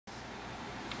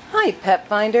Hi, Pet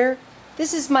Finder.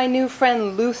 This is my new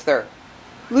friend Luther.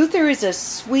 Luther is a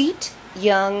sweet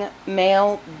young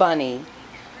male bunny.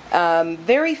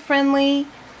 Very friendly,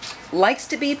 likes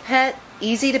to be pet,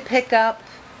 easy to pick up,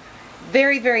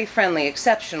 very, very friendly,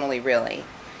 exceptionally really.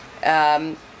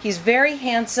 He's very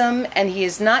handsome and he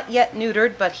is not yet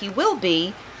neutered, but he will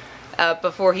be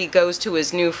before he goes to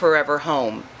his new forever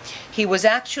home. He was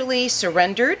actually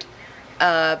surrendered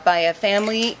by a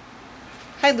family.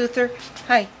 Hi, Luther.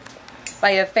 Hi.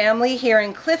 By a family here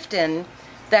in Clifton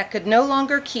that could no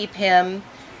longer keep him,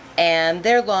 and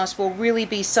their loss will really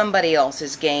be somebody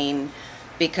else's gain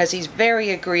because he's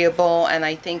very agreeable and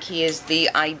I think he is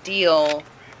the ideal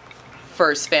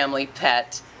first family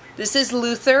pet. This is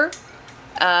Luther.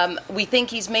 We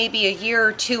think he's maybe a year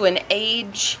or two in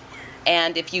age,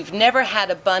 and if you've never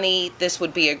had a bunny, this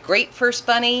would be a great first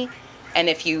bunny, and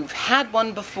if you've had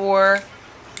one before,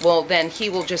 well, then he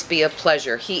will just be a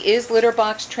pleasure. He is litter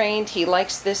box trained. He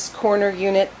likes this corner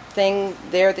unit thing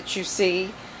there that you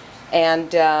see.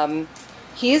 And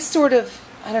he is sort of,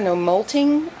 I don't know,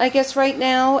 molting, I guess, right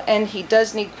now. And he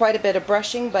does need quite a bit of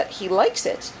brushing, but he likes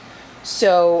it.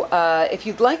 So if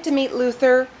you'd like to meet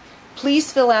Luther,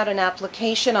 please fill out an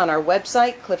application on our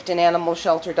website,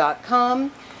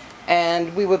 cliftonanimalshelter.com.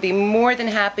 And we would be more than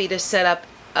happy to set up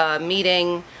a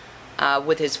meeting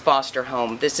with his foster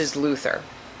home. This is Luther.